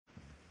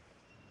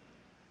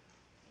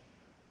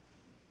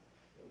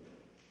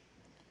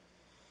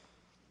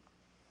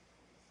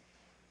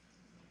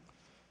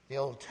The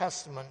Old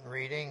Testament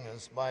reading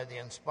is by the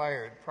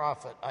inspired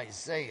prophet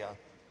Isaiah,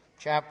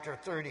 chapter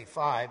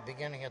 35,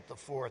 beginning at the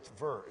 4th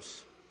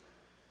verse.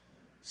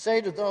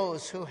 Say to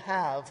those who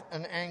have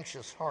an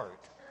anxious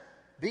heart,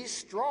 "Be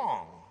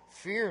strong,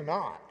 fear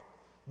not.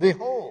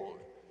 Behold,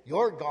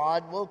 your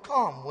God will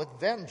come with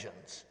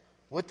vengeance,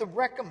 with the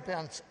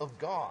recompense of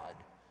God.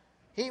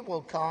 He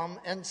will come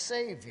and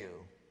save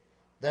you.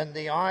 Then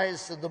the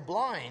eyes of the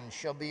blind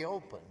shall be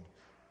opened,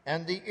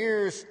 and the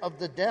ears of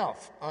the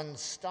deaf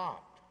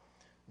unstopped.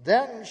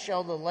 Then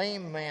shall the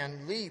lame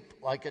man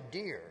leap like a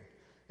deer,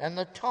 and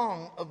the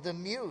tongue of the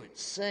mute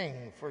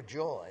sing for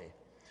joy.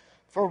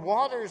 For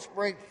waters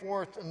break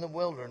forth in the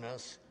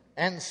wilderness,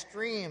 and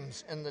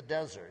streams in the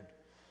desert.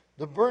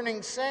 The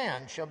burning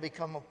sand shall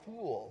become a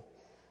pool,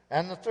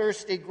 and the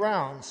thirsty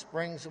ground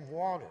springs of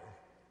water.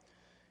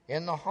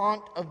 In the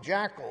haunt of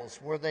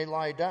jackals where they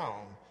lie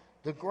down,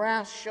 the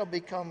grass shall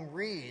become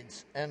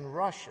reeds and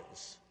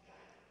rushes."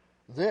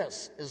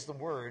 This is the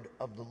word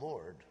of the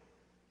Lord.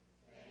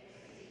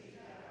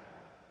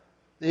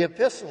 The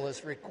epistle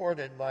is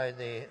recorded by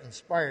the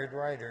inspired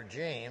writer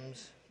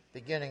James,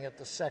 beginning at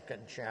the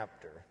 2nd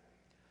chapter.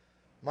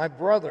 "My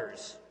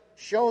brothers,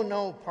 show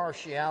no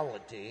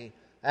partiality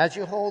as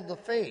you hold the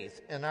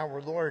faith in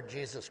our Lord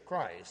Jesus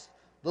Christ,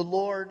 the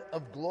Lord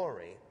of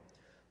glory.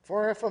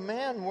 For if a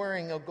man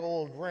wearing a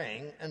gold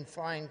ring and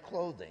fine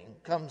clothing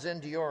comes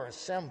into your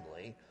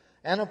assembly,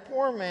 and a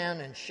poor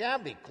man in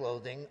shabby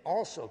clothing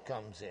also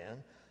comes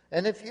in,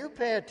 and if you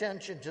pay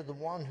attention to the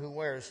one who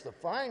wears the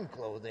fine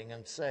clothing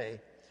and say,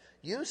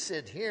 'You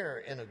sit here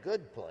in a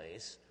good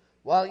place,'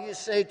 while you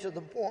say to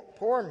the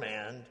poor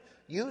man,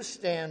 'You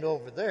stand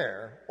over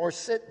there,' or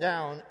 'Sit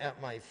down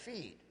at my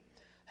feet,'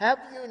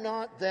 have you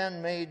not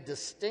then made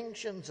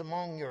distinctions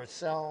among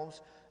yourselves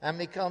and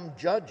become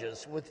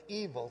judges with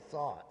evil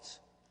thoughts?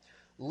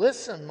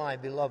 Listen, my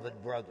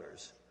beloved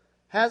brothers,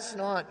 has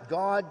not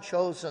God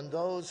chosen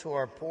those who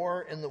are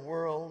poor in the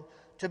world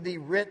to be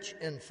rich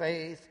in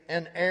faith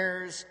and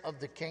heirs of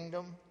the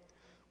kingdom,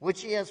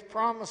 which he has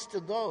promised to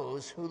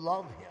those who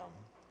love him?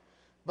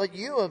 But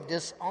you have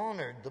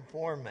dishonored the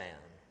poor man.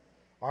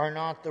 Are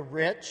not the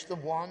rich the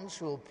ones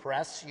who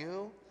oppress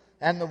you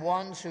and the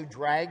ones who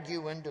drag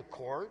you into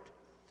court?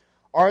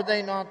 Are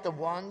they not the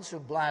ones who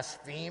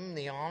blaspheme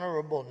the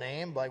honorable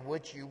name by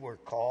which you were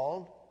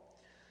called?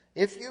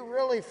 If you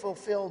really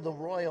fulfill the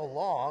royal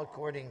law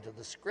according to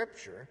the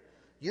Scripture,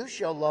 you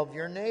shall love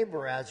your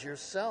neighbor as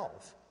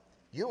yourself.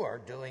 You are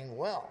doing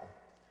well.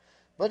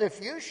 But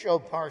if you show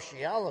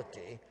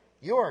partiality,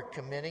 you are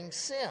committing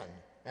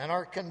sin and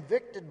are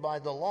convicted by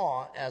the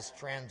law as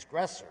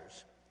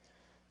transgressors.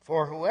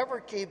 For whoever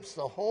keeps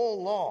the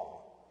whole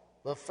law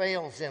but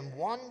fails in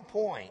one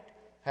point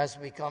has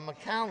become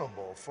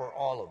accountable for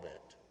all of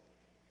it."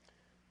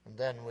 And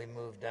then we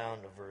move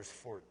down to verse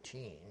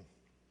 14.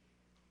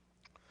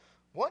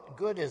 "What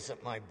good is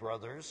it, my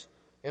brothers,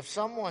 if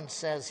someone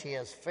says he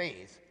has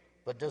faith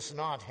but does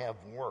not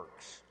have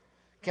works?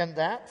 Can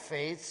that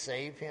faith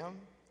save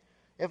him?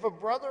 If a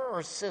brother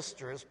or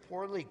sister is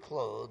poorly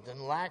clothed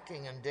and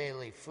lacking in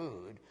daily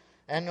food,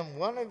 and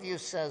one of you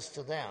says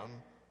to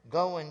them,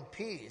 'Go in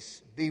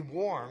peace, be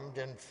warmed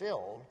and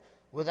filled,'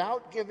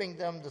 without giving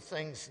them the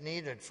things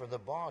needed for the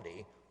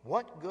body,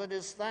 what good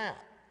is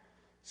that?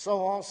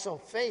 So also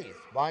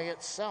faith by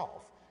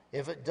itself,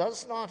 if it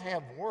does not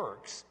have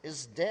works,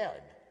 is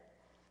dead.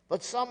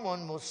 But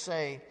someone will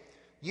say,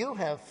 'You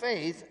have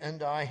faith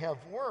and I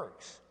have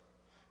works.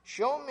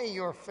 Show me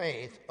your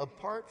faith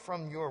apart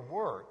from your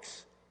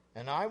works,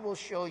 and I will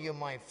show you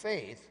my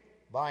faith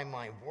by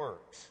my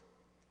works.'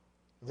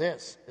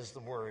 This is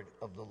the word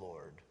of the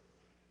Lord."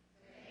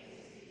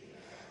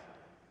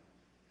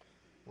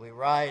 We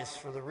rise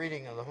for the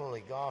reading of the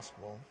Holy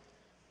Gospel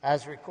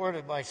as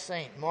recorded by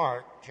St.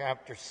 Mark,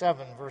 chapter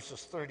 7,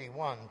 verses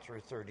 31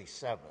 through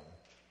 37.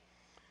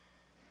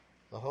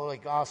 The Holy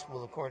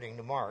Gospel according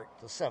to Mark,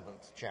 the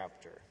 7th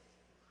chapter.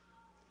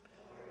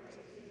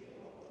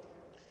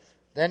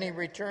 Then he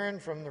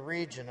returned from the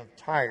region of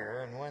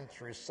Tyre and went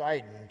through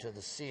Sidon to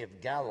the Sea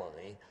of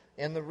Galilee,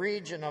 in the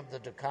region of the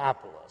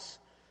Decapolis.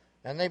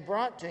 And they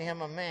brought to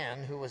him a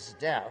man who was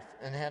deaf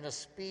and had a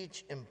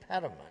speech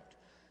impediment,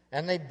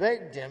 and they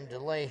begged him to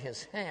lay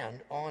his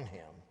hand on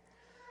him.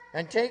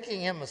 And taking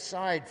him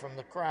aside from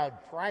the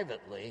crowd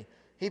privately,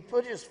 he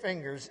put his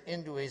fingers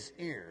into his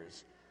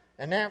ears,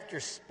 and after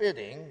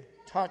spitting,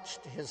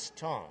 touched his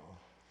tongue.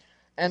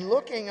 And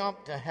looking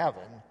up to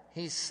heaven,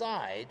 he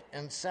sighed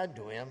and said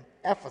to him,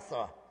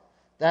 "Ephphatha,"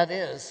 that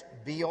is,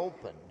 "be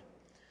opened."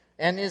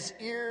 And his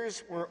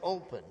ears were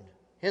opened,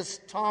 his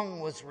tongue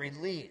was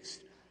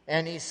released,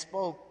 and he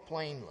spoke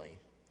plainly.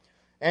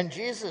 And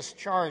Jesus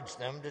charged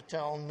them to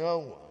tell no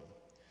one.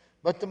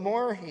 But the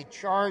more he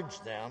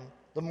charged them,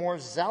 the more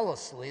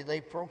zealously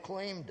they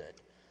proclaimed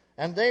it.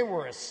 And they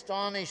were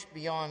astonished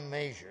beyond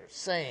measure,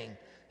 saying,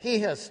 "He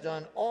has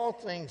done all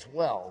things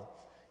well.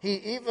 He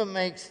even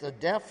makes the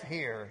deaf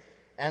hear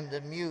and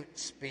the mute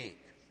speak."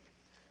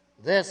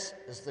 This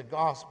is the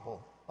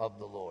gospel of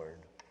the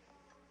Lord.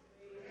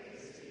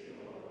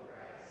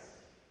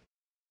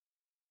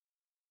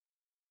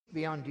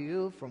 be unto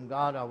you from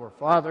God our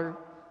Father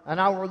and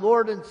our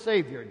Lord and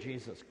Savior,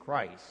 Jesus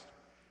Christ.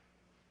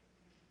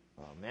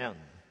 Amen.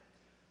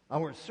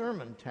 Our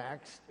sermon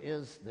text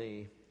is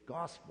the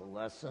gospel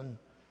lesson.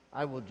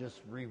 I will just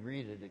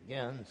reread it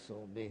again so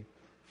it'll be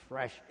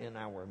fresh in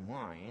our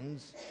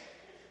minds.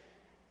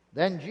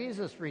 Then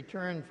Jesus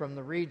returned from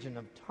the region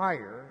of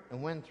Tyre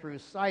and went through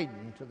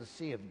Sidon to the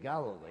Sea of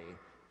Galilee,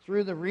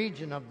 through the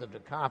region of the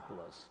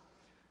Decapolis.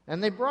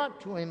 And they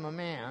brought to him a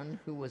man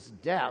who was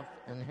deaf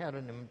and had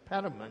an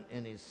impediment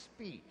in his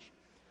speech.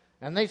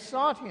 And they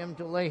sought him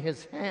to lay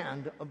his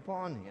hand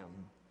upon him.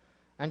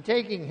 And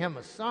taking him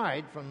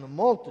aside from the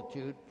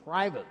multitude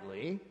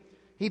privately,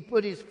 he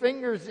put his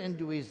fingers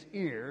into his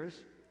ears,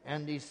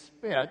 and he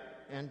spit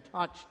and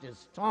touched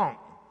his tongue.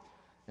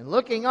 And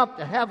looking up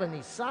to heaven,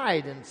 he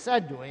sighed and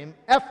said to him,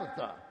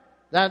 Ephphatha,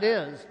 that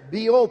is,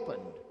 be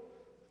opened.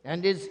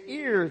 And his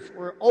ears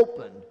were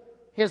opened,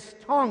 his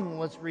tongue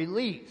was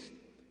released,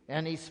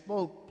 and he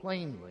spoke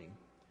plainly.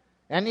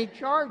 And he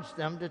charged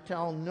them to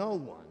tell no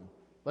one.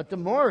 But the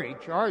more he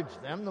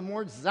charged them, the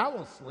more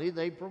zealously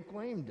they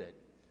proclaimed it.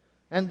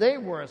 And they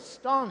were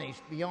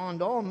astonished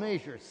beyond all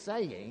measure,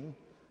 saying,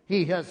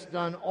 He has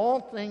done all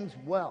things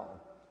well.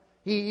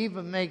 He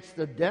even makes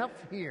the deaf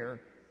hear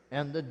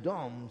and the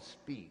dumb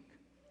speak.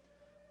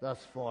 Thus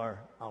far,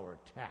 our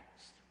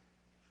text.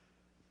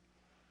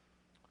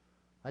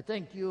 I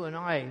think you and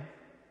I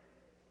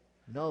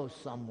know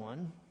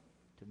someone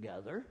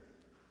together.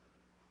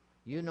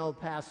 You know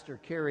Pastor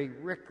Kerry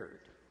Rickard,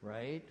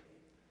 right?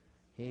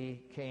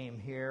 He came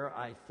here,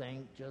 I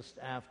think, just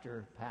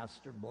after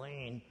Pastor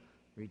Blaine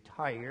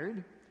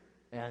retired,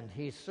 and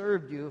he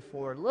served you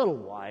for a little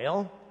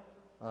while.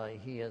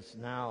 He has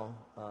now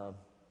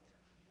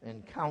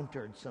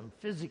encountered some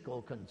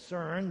physical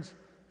concerns,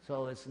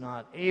 so is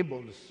not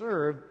able to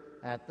serve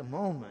at the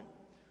moment.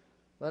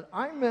 But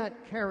I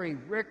met Kerry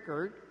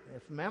Rickard,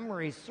 if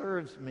memory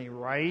serves me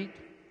right,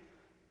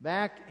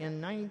 back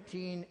in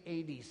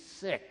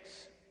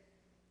 1986.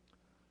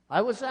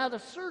 I was at a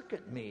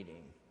circuit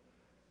meeting,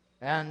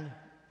 and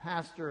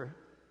Pastor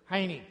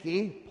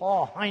Heineke,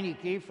 Paul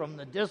Heineke from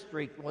the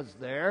district, was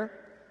there,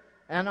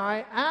 and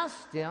I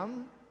asked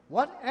him,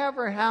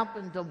 whatever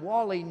happened to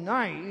Wally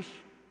Neisch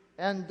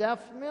and deaf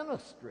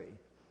ministry?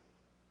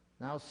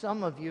 Now,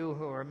 some of you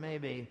who are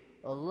maybe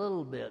a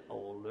little bit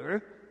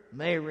older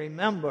may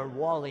remember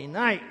Wally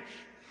Neisch.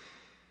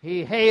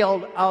 He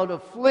hailed out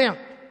of Flint,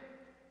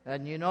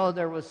 and you know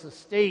there was a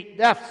state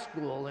deaf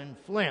school in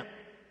Flint.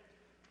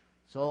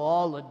 So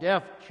all the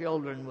deaf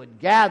children would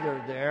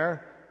gather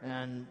there,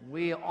 and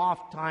we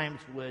oftentimes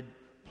would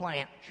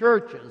plant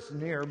churches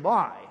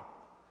nearby.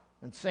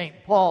 And St.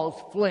 Paul's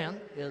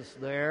Flint is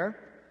there,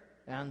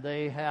 and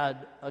they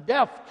had a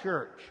deaf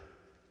church.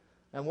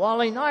 And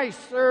Wally Neisch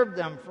served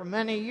them for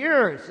many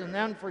years, and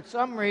then for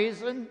some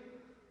reason,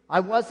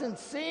 I wasn't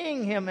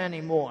seeing him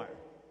anymore.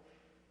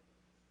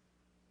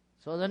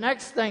 So the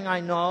next thing I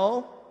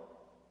know,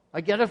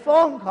 I get a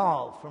phone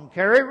call from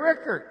Kerry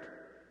Rickard.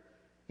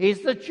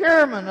 He's the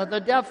chairman of the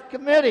deaf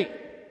committee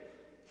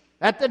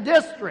at the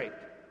district,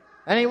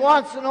 and he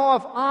wants to know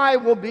if I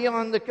will be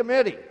on the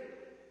committee.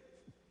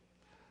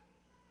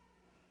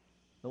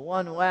 The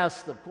one who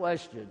asks the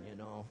question,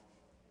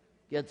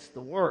 gets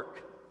the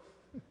work.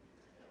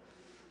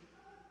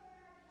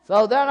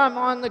 So then I'm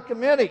on the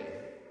committee.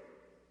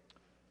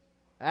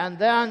 And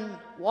then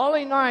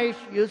Wally Neisch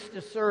used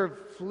to serve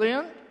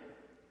Flint,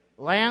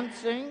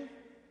 Lansing,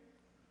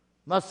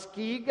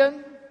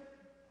 Muskegon,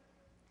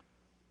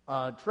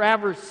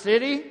 Traverse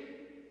City,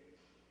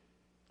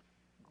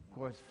 of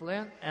course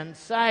Flint, and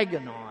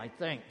Saginaw, I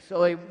think.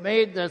 So he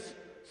made this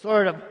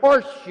sort of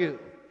horseshoe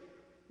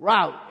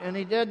route, and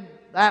he did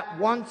that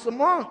once a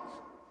month.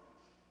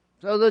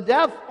 So the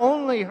deaf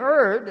only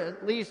heard,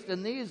 at least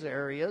in these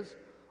areas,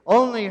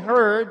 only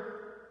heard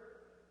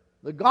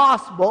the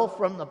gospel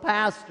from the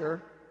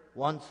pastor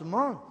once a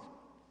month.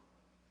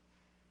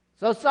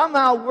 So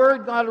somehow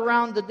word got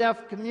around the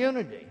deaf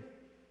community.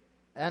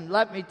 And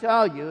let me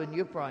tell you, and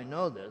you probably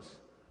know this,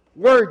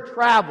 word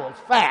travels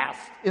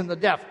fast in the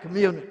deaf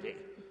community.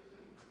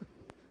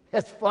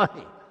 It's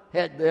funny.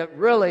 It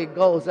really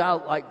goes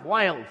out like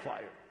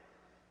wildfire.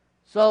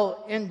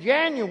 So in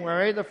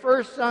January, the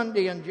first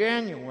Sunday in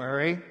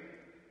January,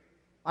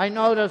 I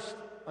noticed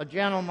a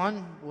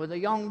gentleman with a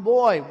young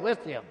boy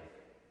with him.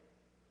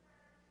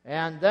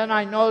 And then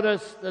I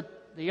noticed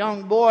that the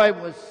young boy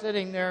was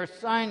sitting there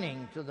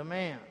signing to the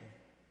man.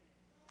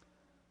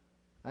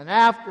 And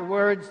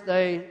afterwards,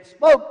 they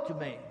spoke to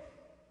me.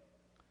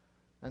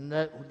 And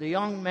that the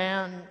young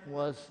man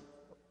was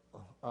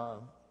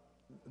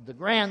the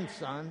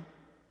grandson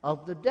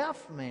of the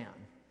deaf man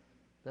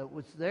that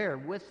was there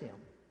with him.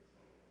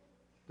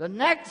 The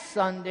next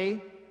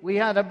Sunday, we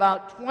had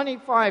about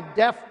 25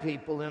 deaf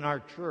people in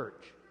our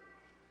church.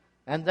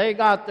 And they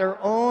got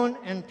their own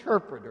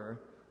interpreter.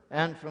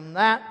 And from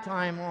that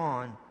time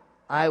on,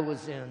 I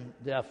was in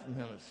deaf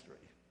ministry,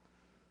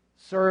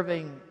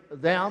 serving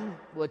them,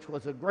 which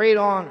was a great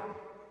honor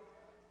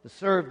to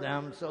serve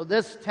them. So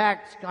this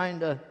text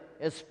kind of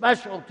is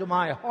special to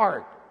my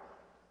heart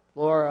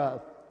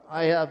for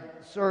I have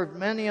served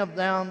many of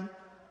them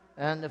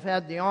and have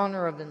had the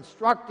honor of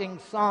instructing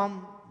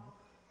some.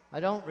 I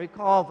don't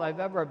recall if I've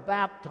ever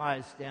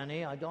baptized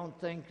any. I don't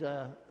think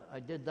I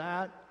did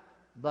that.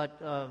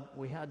 But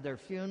we had their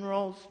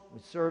funerals.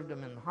 We served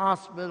them in the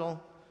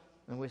hospital.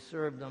 And we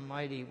served them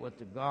mighty with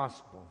the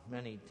gospel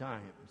many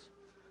times.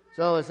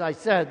 So as I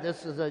said,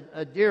 this is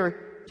a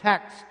dear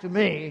text to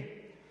me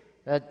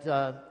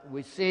that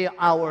we see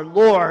our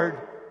Lord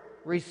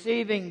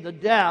receiving the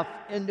deaf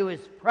into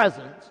His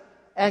presence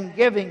and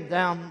giving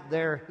them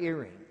their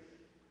hearing.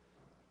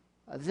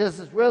 This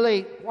is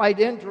really quite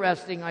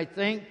interesting, I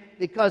think,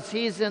 because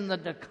He's in the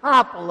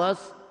Decapolis,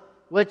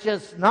 which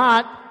is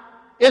not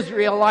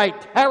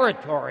Israelite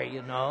territory,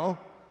 you know.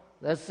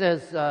 This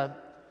is,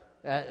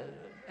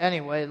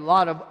 anyway, a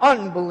lot of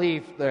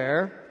unbelief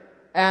there.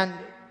 And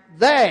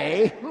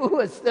they, who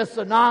is this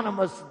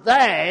anonymous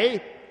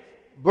they,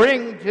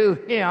 bring to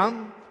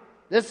Him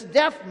this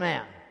deaf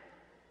man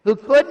who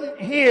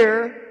couldn't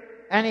hear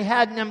and he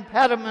had an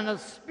impediment of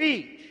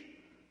speech.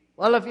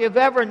 Well, if you've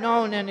ever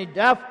known any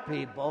deaf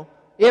people,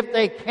 if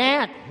they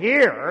can't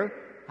hear,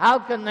 how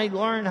can they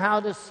learn how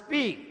to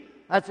speak?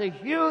 That's a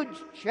huge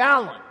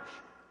challenge.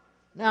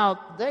 Now,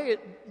 a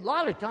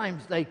lot of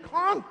times they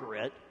conquer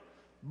it,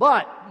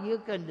 but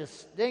you can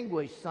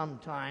distinguish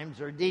sometimes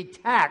or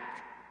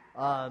detect,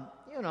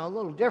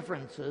 little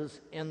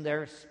differences in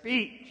their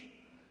speech.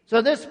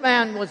 So this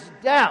man was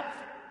deaf,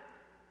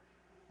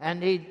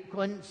 and he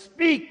couldn't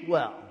speak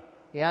well.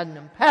 He had an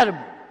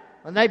impediment.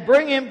 And they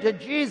bring him to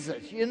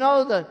Jesus. You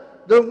know,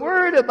 the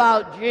word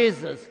about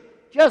Jesus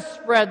just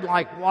spread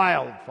like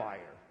wildfire.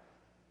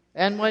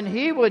 And when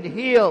He would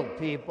heal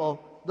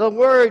people, the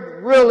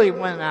word really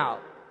went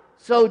out.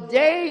 So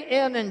day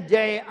in and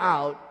day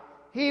out,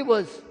 He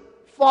was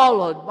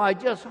followed by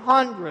just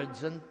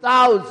hundreds and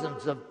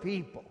thousands of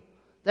people.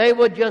 They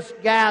would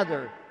just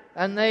gather,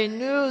 and they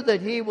knew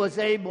that He was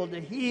able to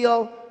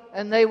heal,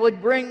 and they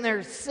would bring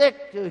their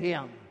sick to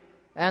Him.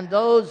 And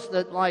those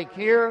that, like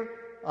here,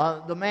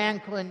 the man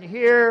couldn't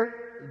hear,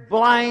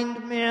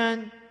 blind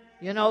men,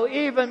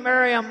 even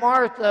Mary and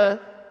Martha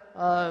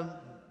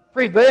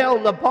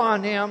prevailed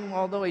upon Him,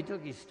 although He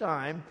took His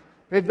time,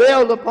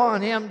 prevailed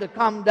upon Him to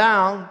come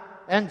down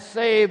and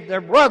save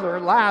their brother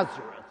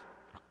Lazarus.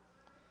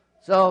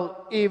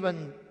 So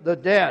even the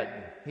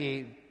dead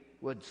He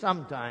would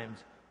sometimes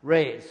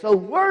raise. So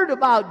word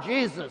about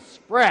Jesus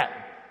spread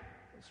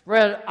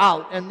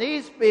out. And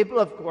these people,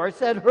 of course,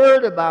 had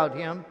heard about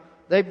Him.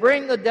 They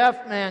bring the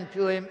deaf man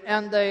to Him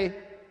and they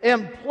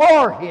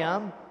implore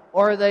Him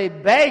or they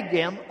beg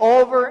Him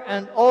over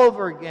and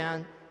over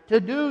again to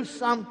do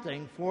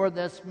something for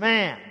this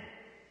man.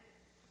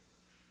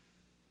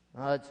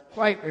 It's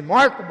quite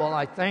remarkable,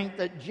 I think,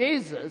 that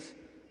Jesus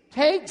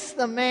takes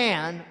the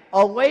man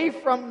away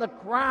from the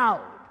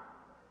crowd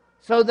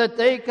so that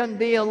they can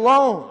be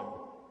alone,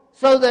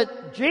 so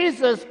that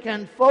Jesus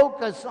can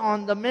focus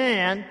on the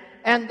man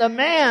and the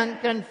man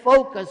can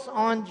focus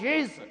on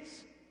Jesus.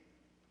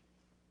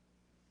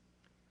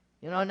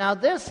 Now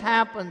this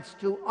happens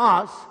to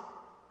us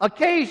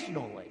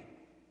occasionally.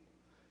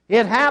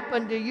 It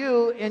happened to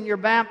you in your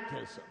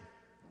baptism,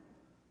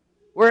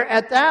 where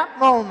at that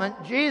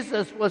moment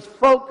Jesus was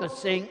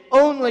focusing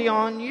only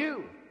on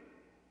you.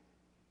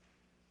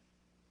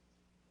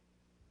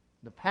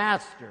 The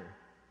pastor,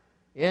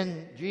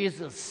 in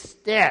Jesus'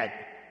 stead,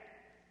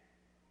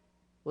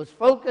 was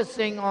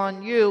focusing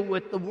on you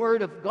with the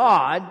Word of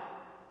God,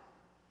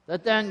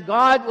 that then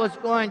God was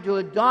going to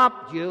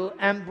adopt you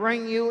and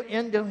bring you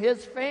into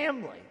His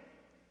family.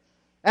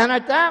 And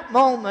at that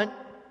moment,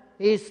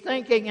 He's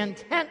thinking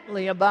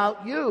intently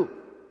about you.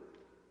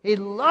 He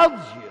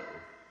loves you.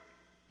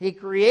 He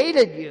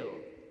created you.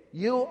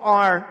 You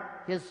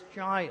are His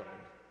child.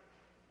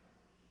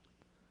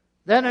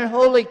 Then in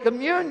Holy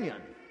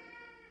Communion,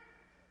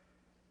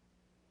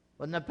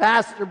 when the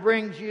pastor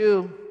brings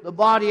you the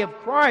body of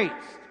Christ,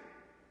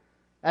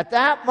 at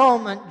that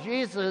moment,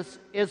 Jesus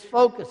is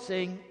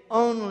focusing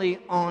only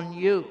on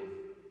you,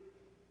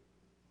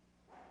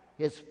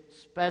 His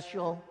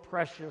special,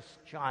 precious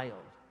child.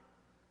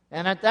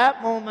 And at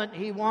that moment,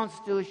 He wants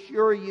to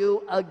assure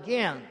you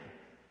again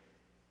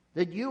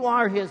that you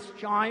are His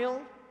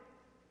child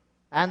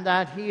and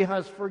that He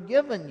has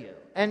forgiven you.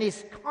 And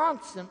He's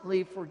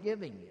constantly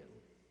forgiving you.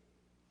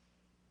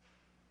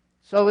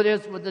 So it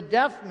is with the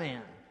deaf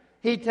man.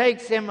 He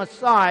takes him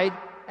aside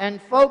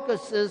and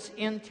focuses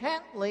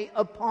intently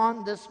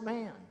upon this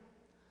man.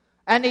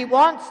 And He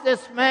wants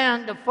this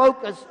man to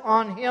focus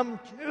on him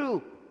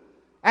too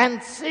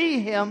and see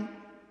him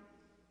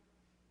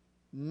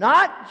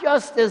not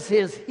just as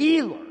his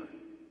healer.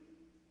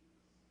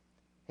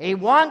 He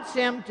wants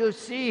him to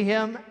see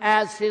him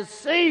as his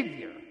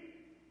Savior,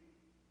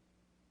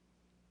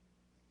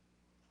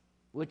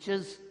 which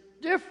is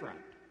different.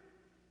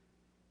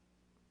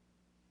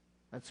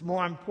 That's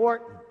more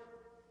important.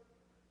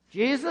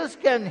 Jesus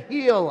can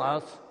heal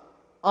us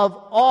of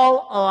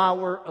all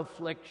our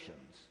afflictions.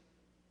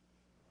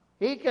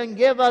 He can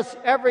give us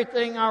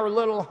everything our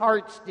little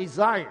hearts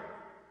desire.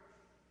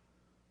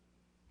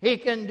 He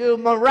can do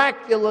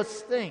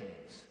miraculous things.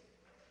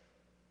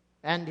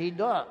 And he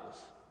does.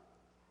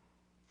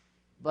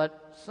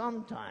 But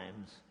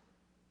sometimes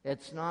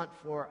it's not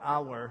for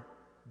our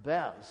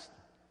best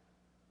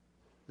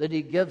that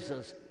he gives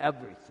us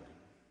everything.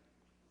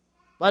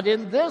 But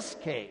in this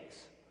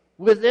case,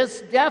 with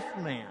this deaf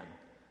man,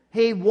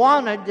 he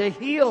wanted to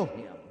heal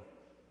him.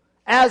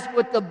 As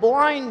with the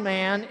blind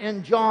man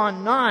in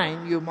John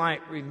 9, you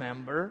might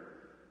remember,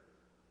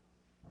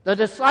 the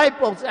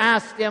disciples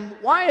asked him,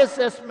 "Why is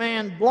this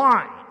man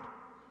blind?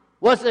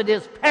 Was it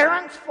his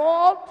parents'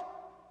 fault?"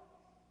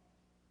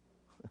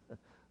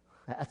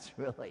 That's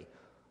really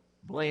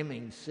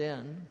blaming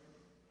sin.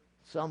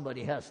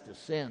 Somebody has to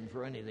sin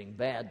for anything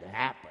bad to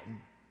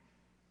happen.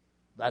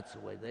 That's the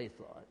way they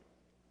thought.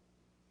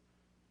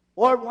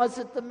 Or was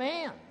it the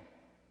man?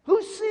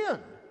 Who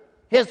sinned?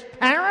 His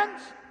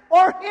parents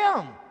or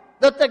him?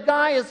 That the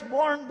guy is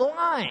born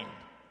blind.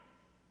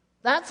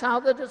 That's how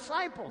the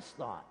disciples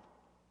thought.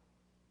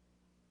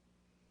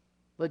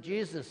 But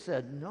Jesus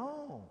said,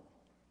 no.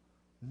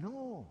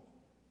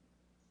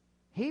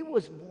 He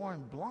was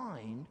born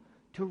blind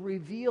to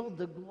reveal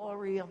the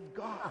glory of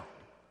God,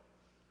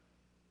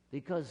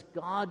 because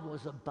God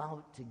was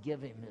about to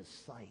give him his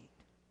sight.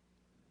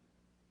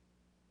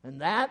 And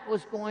that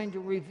was going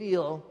to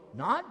reveal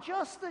not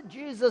just that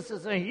Jesus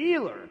is a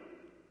healer,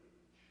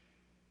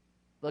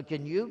 but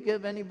can you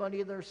give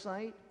anybody their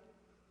sight?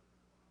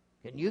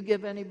 Can you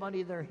give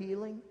anybody their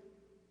hearing?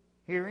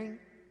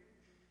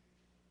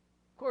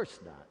 Of course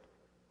not.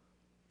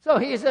 So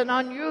he's an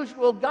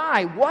unusual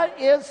guy. What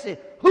is he?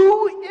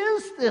 Who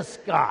is this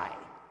guy?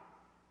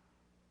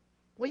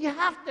 Well, you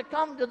have to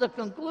come to the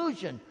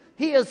conclusion.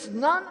 He is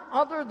none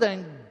other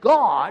than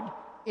God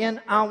in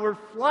our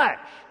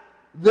flesh.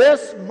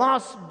 This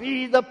must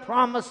be the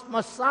promised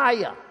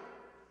Messiah.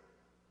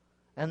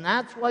 And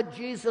that's what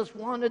Jesus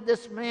wanted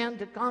this man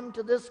to come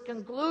to this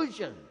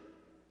conclusion.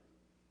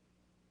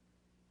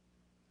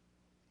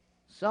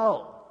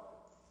 So,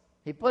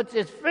 he puts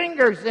his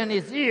fingers in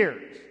his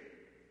ears.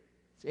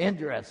 It's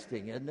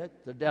interesting, isn't it?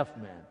 The deaf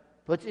man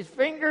puts his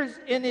fingers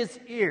in his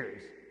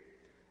ears.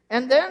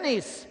 And then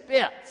he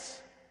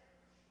spits.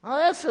 Well,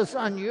 this is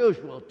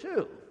unusual,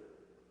 too.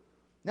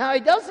 Now, he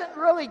doesn't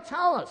really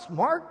tell us.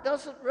 Mark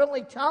doesn't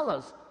really tell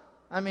us.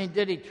 I mean,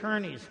 did he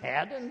turn his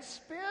head and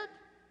spit?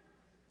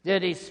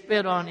 Did he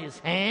spit on his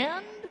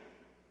hand?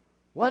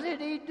 What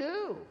did he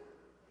do?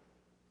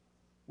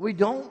 We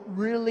don't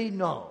really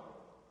know.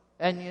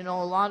 And, you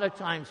know, a lot of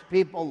times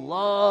people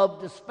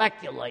love to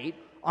speculate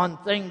on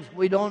things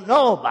we don't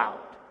know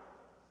about.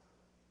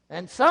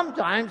 And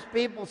sometimes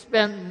people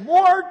spend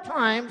more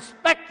time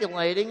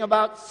speculating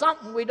about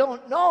something we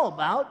don't know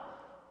about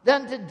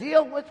than to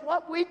deal with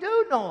what we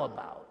do know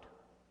about.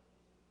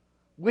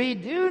 We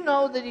do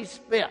know that he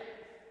spit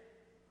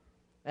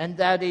and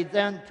that he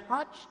then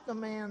touched the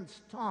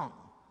man's tongue.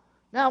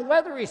 Now,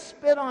 whether he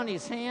spit on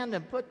his hand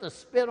and put the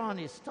spit on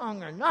his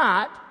tongue or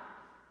not,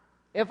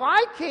 if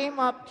I came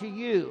up to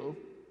you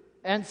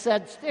and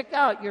said, "Stick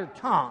out your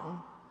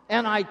tongue,"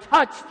 and I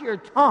touched your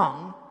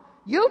tongue,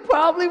 you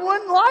probably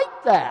wouldn't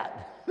like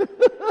that.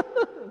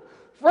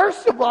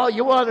 First of all,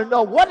 you want to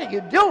know, what are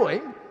you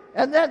doing?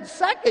 And then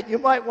second, you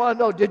might want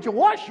to know, did you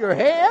wash your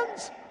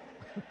hands?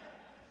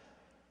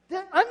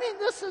 I mean,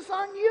 this is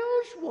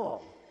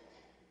unusual.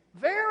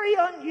 Very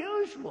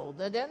unusual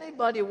that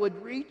anybody would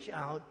reach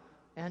out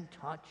and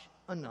touch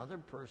another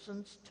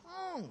person's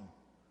tongue.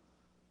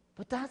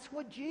 But that's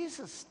what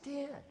Jesus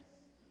did.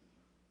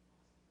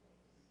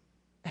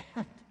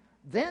 And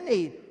then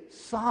he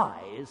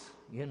sighs,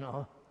 you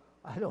know.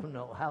 I don't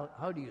know,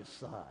 how do you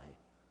sigh?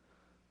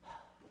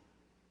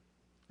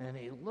 And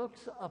he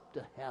looks up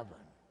to heaven.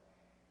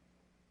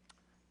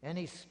 And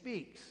he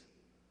speaks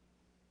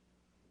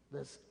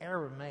this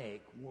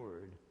Aramaic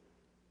word,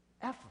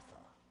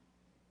 Ephphatha.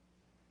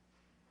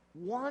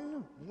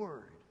 One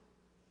word,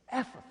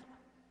 Ephphatha.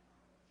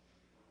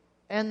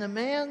 And the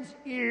man's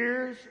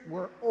ears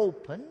were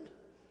opened,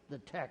 the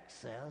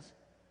text says,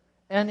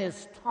 and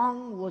his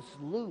tongue was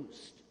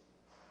loosed,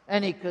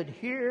 and he could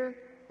hear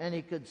and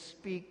he could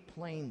speak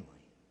plainly.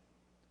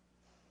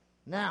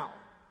 Now,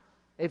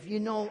 if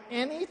you know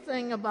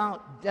anything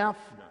about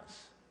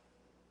deafness,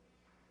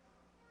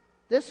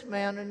 this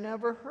man had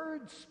never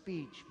heard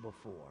speech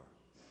before.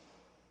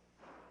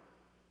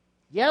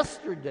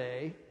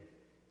 Yesterday,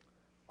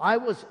 I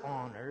was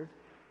honored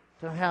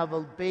to have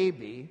a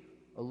baby,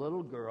 a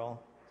little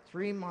girl,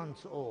 3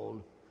 months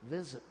old,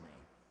 visit me.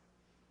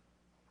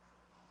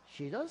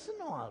 She doesn't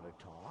know how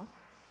to talk.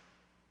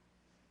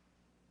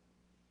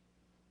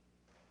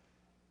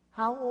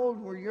 How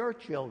old were your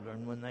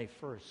children when they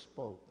first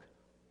spoke?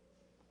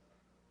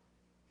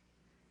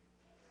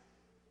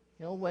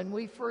 You know, when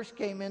we first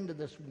came into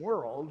this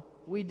world,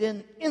 we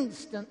didn't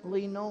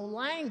instantly know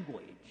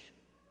language.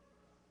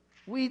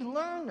 We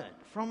learn it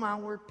from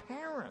our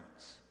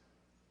parents.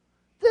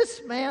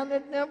 This man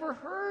had never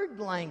heard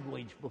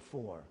language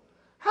before.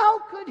 How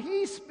could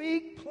he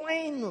speak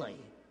plainly?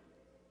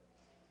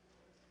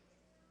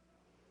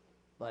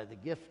 By the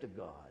gift of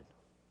God.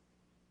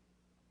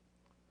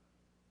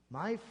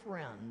 My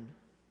friend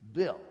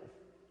Bill,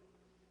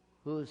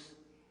 whose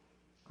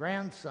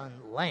grandson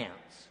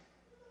Lance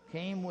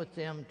came with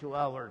him to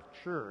our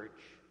church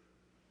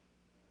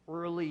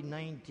early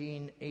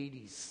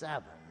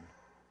 1987,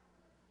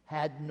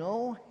 had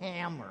no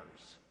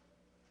hammers.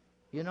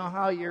 You know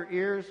how your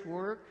ears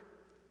work?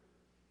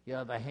 You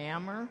have a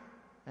hammer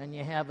and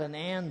you have an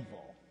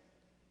anvil.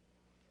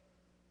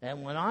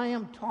 And when I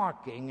am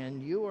talking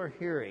and you are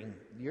hearing,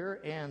 your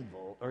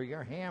anvil or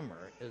your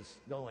hammer is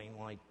going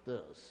like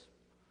this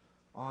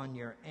on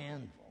your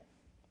anvil,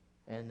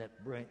 and it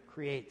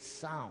creates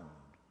sound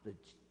that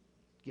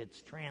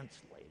gets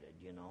translated,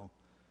 you know.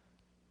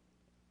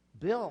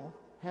 Bill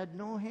had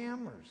no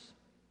hammers.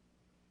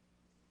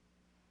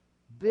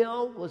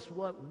 Bill was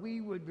what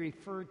we would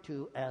refer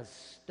to as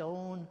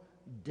stone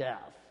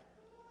deaf,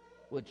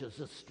 which is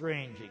a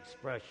strange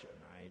expression,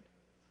 right?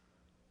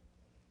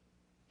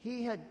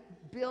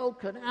 Bill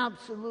could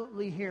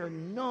absolutely hear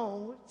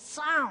no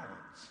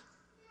sounds.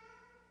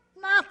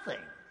 Nothing.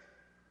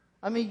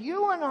 I mean,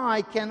 you and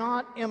I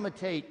cannot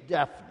imitate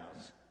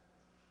deafness.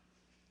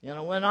 You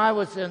know, when I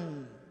was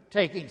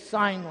taking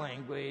sign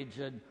language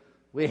and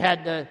we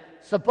had to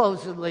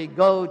supposedly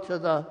go to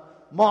the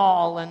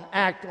mall and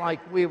act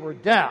like we were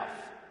deaf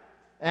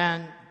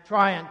and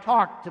try and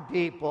talk to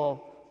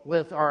people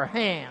with our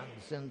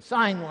hands in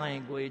sign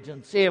language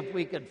and see if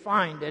we could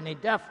find any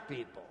deaf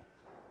people.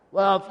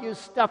 Well, if you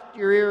stuffed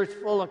your ears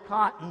full of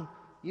cotton,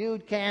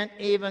 you can't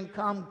even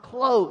come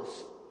close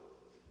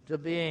to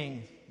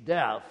being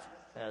deaf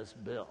as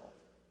Bill.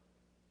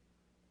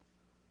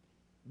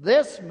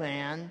 This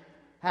man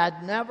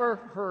had never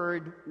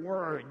heard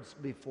words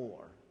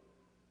before.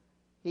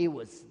 He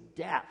was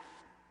deaf.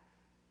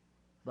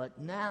 But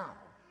now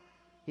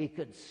he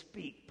could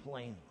speak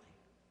plainly.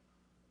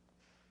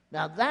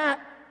 Now that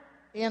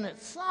in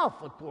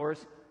itself, of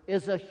course,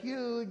 is a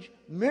huge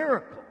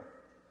miracle.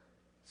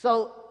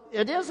 So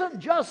it isn't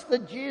just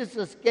that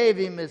Jesus gave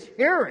him his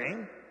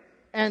hearing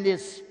and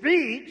his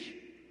speech,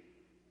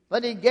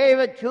 but he gave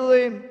it to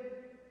him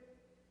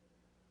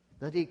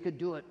that he could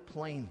do it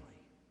plainly.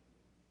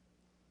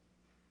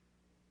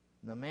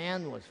 The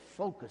man was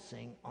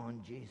focusing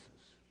on Jesus.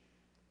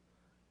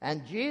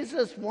 And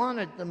Jesus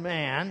wanted the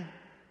man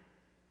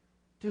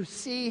to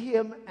see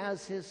him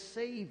as his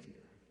Savior.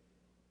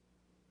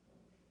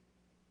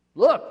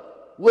 Look,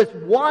 with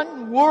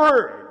one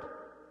word,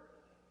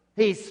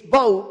 he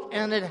spoke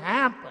and it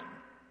happened.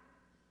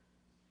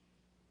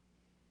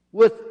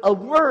 With a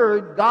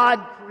word, God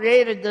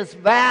created this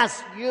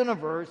vast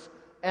universe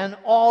and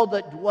all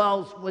that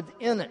dwells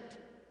within it.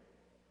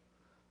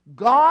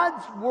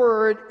 God's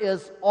word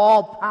is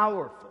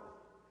all-powerful.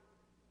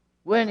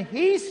 When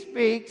he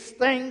speaks,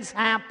 things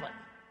happen.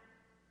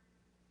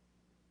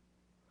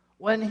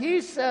 When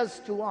he says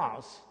to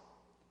us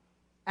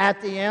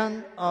at the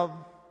end of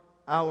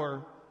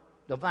our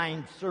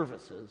divine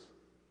services,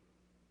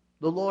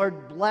 the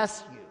Lord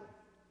bless you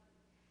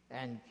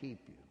and keep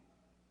you.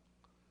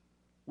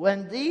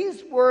 When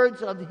these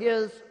words of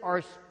his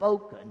are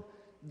spoken,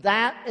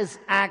 that is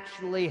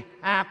actually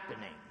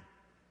happening.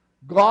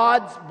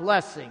 God's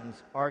blessings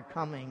are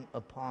coming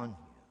upon you.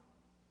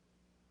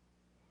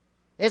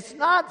 It's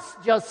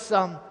not just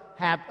some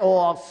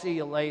I'll see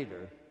you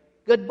later.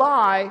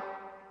 Goodbye.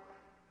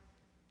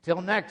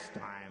 Till next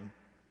time.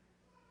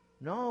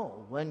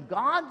 No, when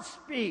God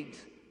speaks,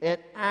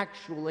 it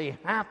actually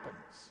happens.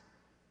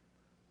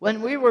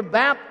 When we were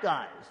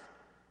baptized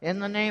in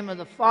the name of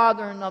the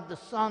Father and of the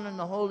Son and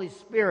the Holy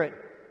Spirit,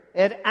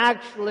 it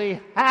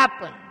actually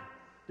happened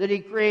that he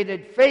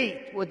created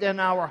faith within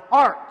our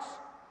hearts.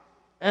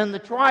 And the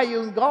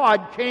triune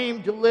God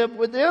came to live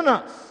within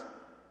us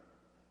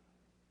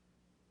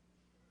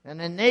and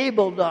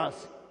enabled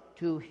us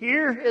to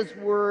hear his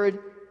word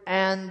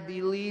and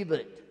believe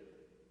it.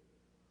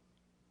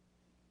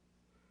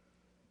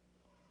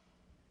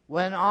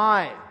 When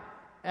I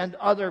and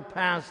other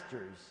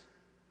pastors,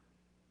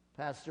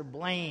 Pastor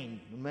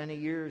Blaine, many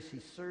years he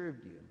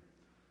served you,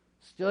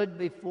 stood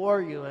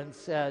before you and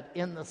said,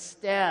 in the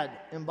stead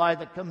and by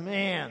the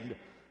command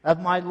of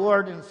my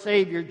Lord and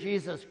Savior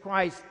Jesus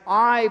Christ,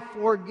 I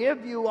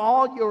forgive you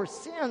all your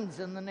sins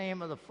in the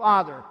name of the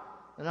Father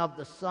and of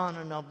the Son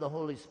and of the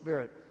Holy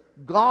Spirit.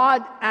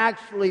 God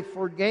actually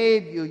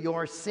forgave you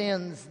your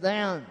sins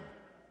then.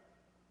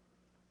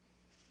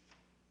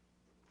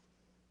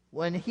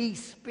 When he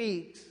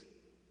speaks,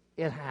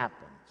 it happens.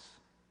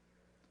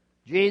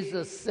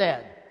 Jesus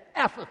said,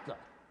 Ephphatha,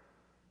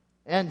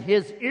 and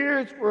his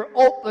ears were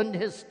opened,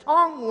 his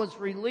tongue was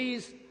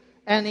released,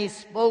 and he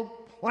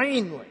spoke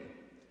plainly.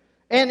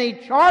 And he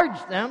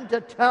charged them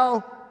to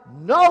tell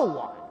no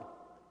one,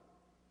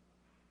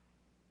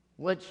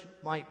 which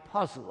might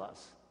puzzle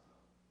us.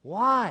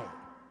 Why?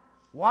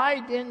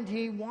 Why didn't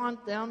he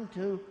want them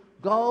to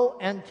go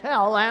and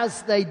tell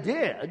as they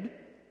did?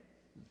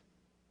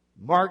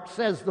 Mark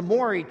says the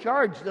more he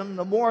charged them,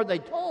 the more they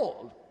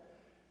told.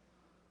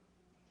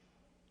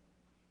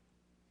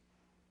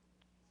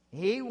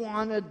 He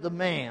wanted the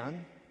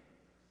man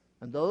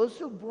and those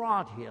who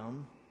brought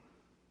him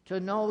to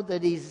know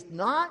that he's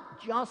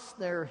not just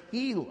their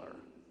healer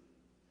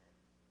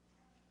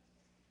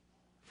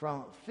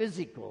from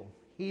physical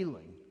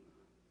healing,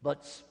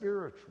 but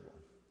spiritual.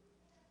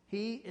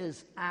 He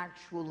is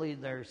actually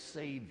their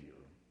Savior.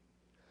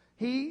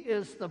 He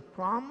is the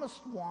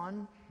promised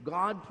one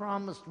God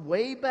promised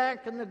way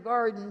back in the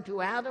garden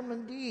to Adam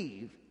and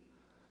Eve.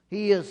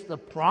 He is the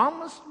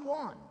promised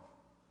one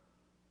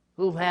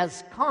who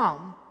has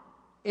come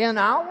in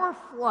our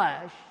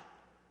flesh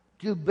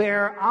to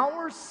bear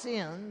our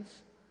sins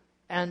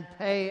and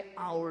pay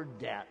our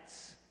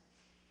debts.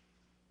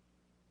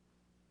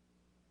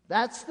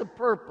 That's the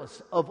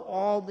purpose of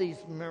all these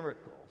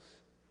miracles,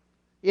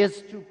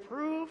 is to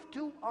prove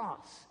to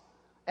us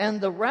and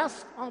the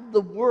rest of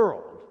the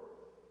world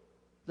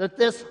that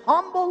this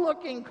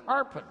humble-looking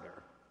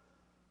carpenter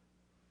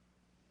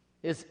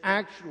is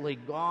actually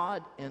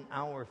God in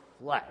our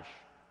flesh,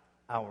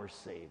 our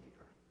Savior.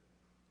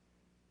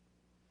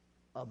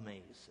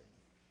 Amazing.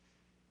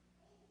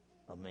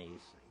 Amazing.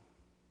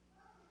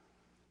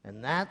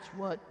 And that's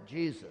what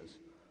Jesus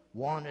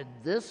wanted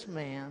this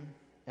man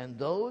and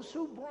those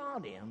who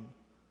brought him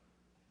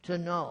to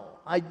know.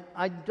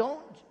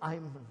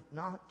 I'm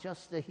not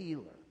just a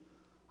healer.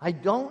 I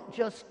don't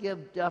just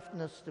give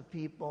deafness to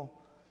people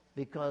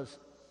because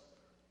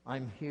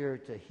I'm here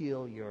to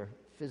heal your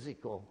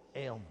physical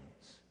ailments.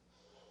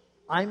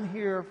 I'm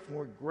here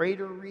for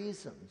greater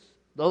reasons.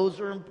 Those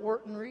are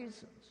important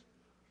reasons.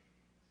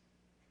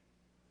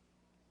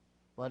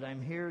 But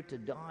I'm here to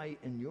die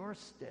in your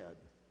stead,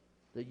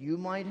 that you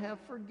might have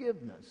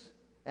forgiveness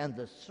and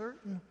the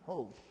certain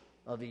hope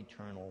of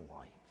eternal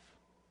life.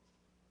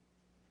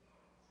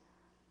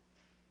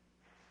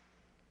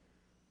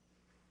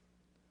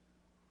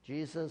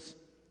 Jesus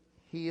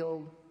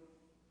healed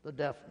the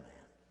deaf man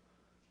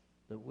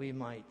that we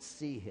might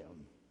see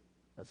him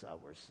as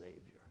our Savior.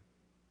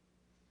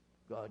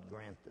 God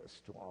grant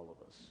this to all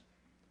of us.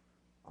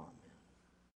 Amen.